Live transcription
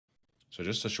So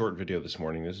just a short video this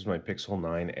morning. This is my Pixel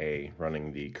 9a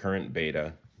running the current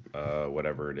beta,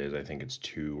 whatever it is. I think it's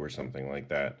 2 or something like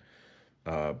that.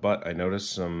 But I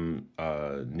noticed some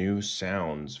new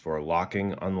sounds for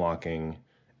locking, unlocking,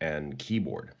 and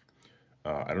keyboard.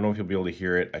 I don't know if you'll be able to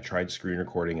hear it. I tried screen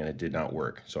recording and it did not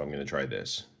work, so I'm going to try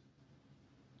this.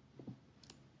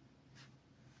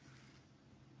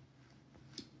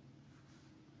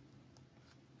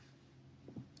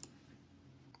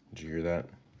 Did you hear that?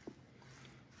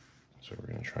 So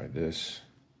we're going to try this.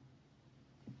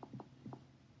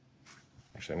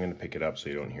 Actually, I'm going to pick it up so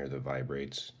you don't hear the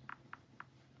vibrates.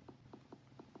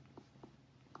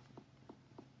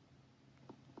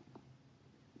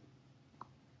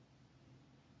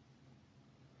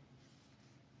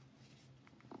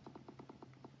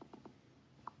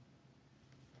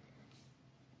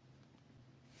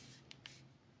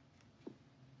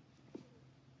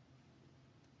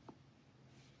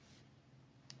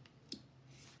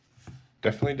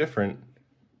 Definitely different.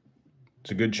 It's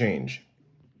a good change.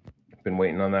 Been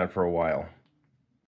waiting on that for a while.